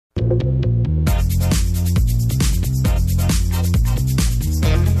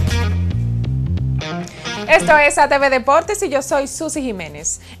Esto es ATV Deportes y yo soy Sussy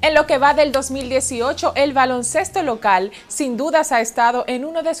Jiménez. En lo que va del 2018, el baloncesto local sin dudas ha estado en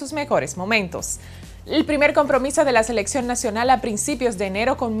uno de sus mejores momentos. El primer compromiso de la selección nacional a principios de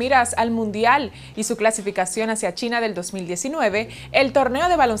enero con miras al Mundial y su clasificación hacia China del 2019, el torneo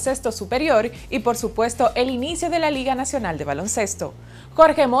de baloncesto superior y por supuesto el inicio de la Liga Nacional de Baloncesto.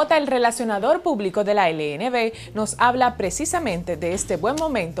 Jorge Mota, el relacionador público de la LNB, nos habla precisamente de este buen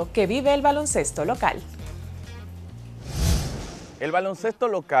momento que vive el baloncesto local. El baloncesto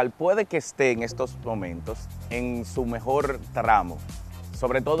local puede que esté en estos momentos en su mejor tramo,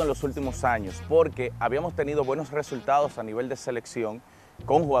 sobre todo en los últimos años, porque habíamos tenido buenos resultados a nivel de selección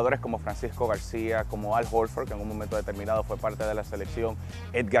con jugadores como Francisco García, como Al Horford, que en un momento determinado fue parte de la selección,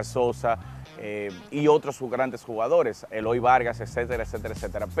 Edgar Sosa y otros grandes jugadores, Eloy Vargas, etcétera, etcétera,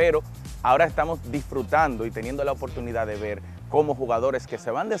 etcétera. Pero ahora estamos disfrutando y teniendo la oportunidad de ver cómo jugadores que se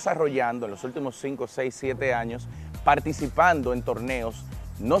van desarrollando en los últimos 5, 6, 7 años, participando en torneos,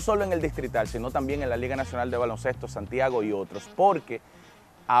 no solo en el distrital, sino también en la Liga Nacional de Baloncesto, Santiago y otros, porque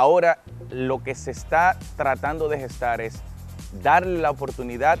ahora lo que se está tratando de gestar es darle la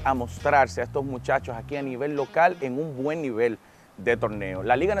oportunidad a mostrarse a estos muchachos aquí a nivel local en un buen nivel de torneo.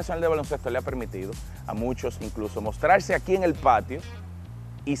 La Liga Nacional de Baloncesto le ha permitido a muchos incluso mostrarse aquí en el patio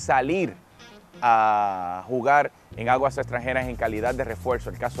y salir a jugar en aguas extranjeras en calidad de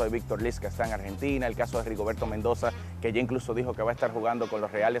refuerzo. El caso de Víctor Liz, que está en Argentina, el caso de Rigoberto Mendoza, que ya incluso dijo que va a estar jugando con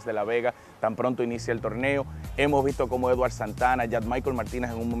los Reales de La Vega tan pronto inicie el torneo. Hemos visto como Eduard Santana, Yad Michael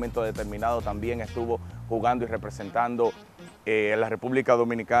Martínez en un momento determinado también estuvo jugando y representando a la República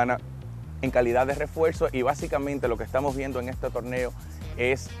Dominicana en calidad de refuerzo, y básicamente lo que estamos viendo en este torneo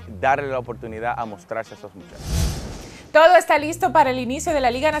es darle la oportunidad a mostrarse a esos muchachos. Todo está listo para el inicio de la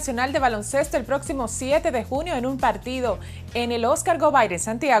Liga Nacional de Baloncesto el próximo 7 de junio en un partido en el Oscar Gobaire en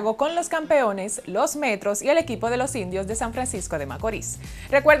Santiago con los campeones, los Metros y el equipo de los Indios de San Francisco de Macorís.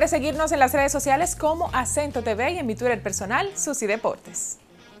 Recuerde seguirnos en las redes sociales como Acento TV y en mi Twitter personal, Sussy Deportes.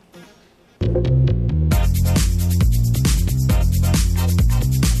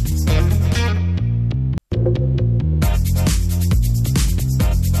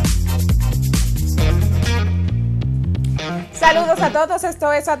 Saludos a todos,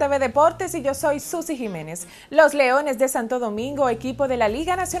 esto es ATV Deportes y yo soy Sussy Jiménez. Los Leones de Santo Domingo, equipo de la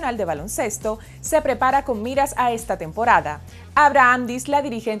Liga Nacional de Baloncesto, se prepara con miras a esta temporada. Abraham Disla,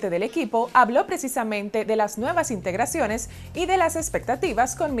 dirigente del equipo, habló precisamente de las nuevas integraciones y de las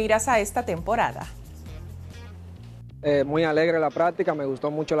expectativas con miras a esta temporada. Muy alegre la práctica, me gustó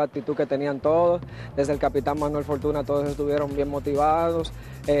mucho la actitud que tenían todos, desde el capitán Manuel Fortuna todos estuvieron bien motivados,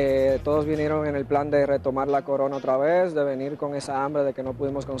 todos vinieron en el plan de retomar la corona otra vez, de venir con esa hambre de que no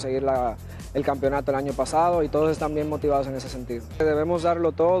pudimos conseguir el campeonato el año pasado, y todos están bien motivados en ese sentido. Debemos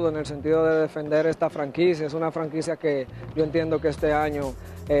darlo todo en el sentido de defender esta franquicia, es una franquicia que yo entiendo que este año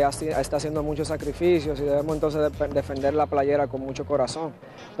está haciendo muchos sacrificios y debemos entonces defender la playera con mucho corazón.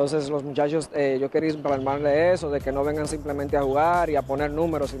 Entonces los muchachos, yo quería informarles eso, de que no vengan simplemente a jugar y a poner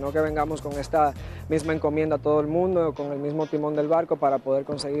números, sino que vengamos con esta misma encomienda a todo el mundo, con el mismo timón del barco para poder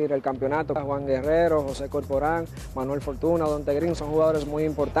conseguir el campeonato. Juan Guerrero, José Corporán, Manuel Fortuna, Don Tegrín son jugadores muy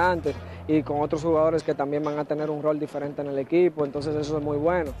importantes, y con otros jugadores que también van a tener un rol diferente en el equipo, entonces eso es muy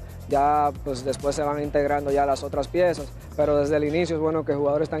bueno. Ya pues después se van integrando ya las otras piezas, pero desde el inicio es bueno que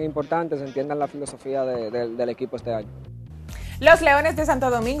jugadores tan importantes entiendan la filosofía del equipo este año. Los Leones de Santo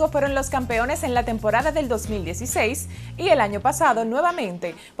Domingo fueron los campeones en la temporada del 2016 y el año pasado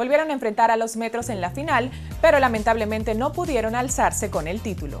nuevamente volvieron a enfrentar a los Metros en la final, pero lamentablemente no pudieron alzarse con el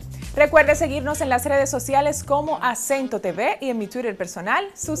título. Recuerde seguirnos en las redes sociales como Acento TV y en mi Twitter personal,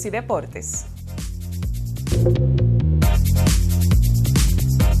 Sussy Deportes.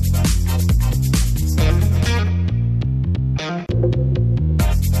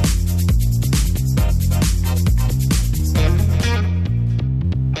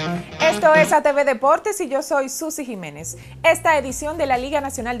 Esto es ATV Deportes y yo soy Sussy Jiménez. Esta edición de la Liga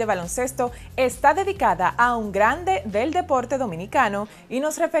Nacional de Baloncesto está dedicada a un grande del deporte dominicano y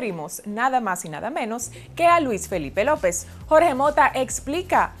nos referimos nada más y nada menos que a Luis Felipe López. Jorge Mota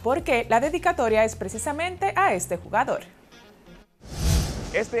explica por qué la dedicatoria es precisamente a este jugador.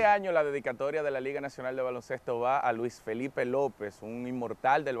 Este año la dedicatoria de la Liga Nacional de Baloncesto va a Luis Felipe López, un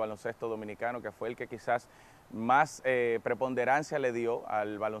inmortal del baloncesto dominicano que fue el que quizás más preponderancia le dio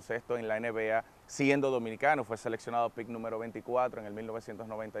al baloncesto en la NBA siendo dominicano. Fue seleccionado pick número 24 en el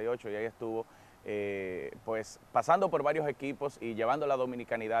 1998 y ahí estuvo pues pasando por varios equipos y llevando la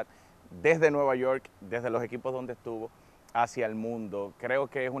dominicanidad desde Nueva York, desde los equipos donde estuvo hacia el mundo. Creo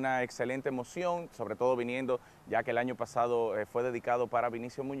que es una excelente emoción, sobre todo viniendo ya que el año pasado fue dedicado para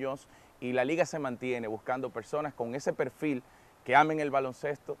Vinicio Muñoz, y la liga se mantiene buscando personas con ese perfil que amen el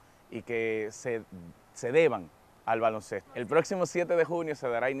baloncesto y que se deban al baloncesto. El próximo 7 de junio se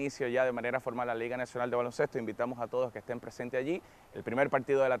dará inicio ya de manera formal a la Liga Nacional de Baloncesto. Invitamos a todos que estén presentes allí. El primer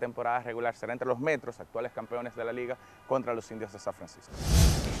partido de la temporada regular será entre los Metros, actuales campeones de la liga, contra los Indios de San Francisco.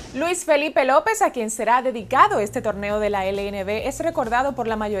 Luis Felipe López, a quien será dedicado este torneo de la LNB, es recordado por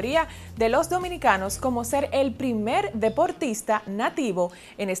la mayoría de los dominicanos como ser el primer deportista nativo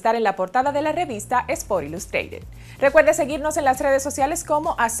en estar en la portada de la revista Sport Illustrated. Recuerde seguirnos en las redes sociales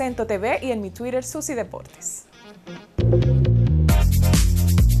como Acento TV y en mi Twitter Sussy Deportes.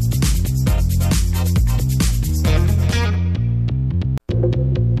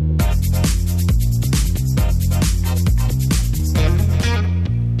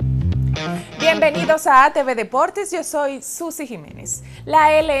 Bienvenidos a ATV Deportes, yo soy Sussy Jiménez.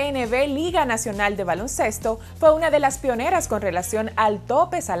 La LNB, Liga Nacional de Baloncesto, fue una de las pioneras con relación al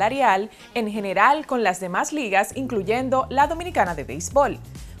tope salarial en general con las demás ligas, incluyendo la dominicana de béisbol.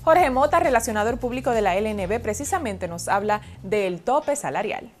 Jorge Mota, relacionador público de la LNB, precisamente nos habla del tope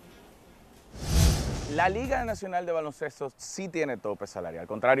salarial. La Liga Nacional de Baloncesto sí tiene tope salarial, al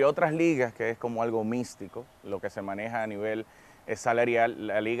contrario a otras ligas que es como algo místico, lo que se maneja a nivel salarial.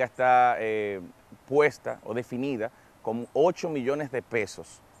 La liga está puesta o definida como 8 millones de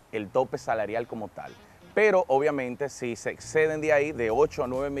pesos, el tope salarial como tal. Pero obviamente si se exceden de ahí, de 8 a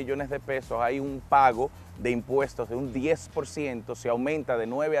 9 millones de pesos, hay un pago de impuestos de un 10%, se aumenta de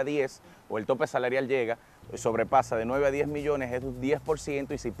 9 a 10, o el tope salarial llega, sobrepasa de 9 a 10 millones, es un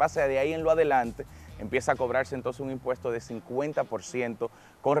 10%, y si pasa de ahí en lo adelante, empieza a cobrarse entonces un impuesto de 50%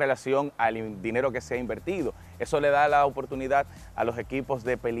 con relación al dinero que se ha invertido. Eso le da la oportunidad a los equipos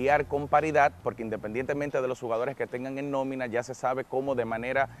de pelear con paridad, porque independientemente de los jugadores que tengan en nómina, ya se sabe cómo de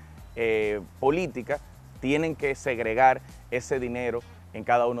manera política tienen que segregar ese dinero en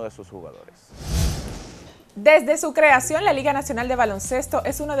cada uno de sus jugadores. Desde su creación, la Liga Nacional de Baloncesto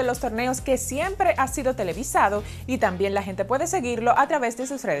es uno de los torneos que siempre ha sido televisado y también la gente puede seguirlo a través de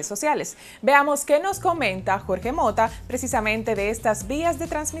sus redes sociales. Veamos qué nos comenta Jorge Mota precisamente de estas vías de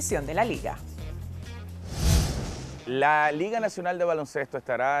transmisión de la liga. La Liga Nacional de Baloncesto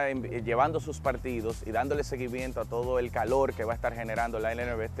estará llevando sus partidos y dándole seguimiento a todo el calor que va a estar generando la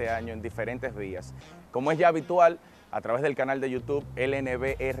LNB este año en diferentes vías. Como es ya habitual, a través del canal de YouTube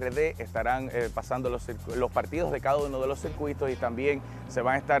LNB RD estarán pasando los partidos de cada uno de los circuitos, y también se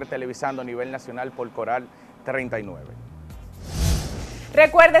van a estar televisando a nivel nacional por Coral 39.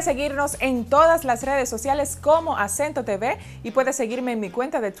 Recuerde seguirnos en todas las redes sociales como Acento TV y puede seguirme en mi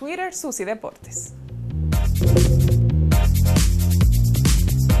cuenta de Twitter Sussy Deportes.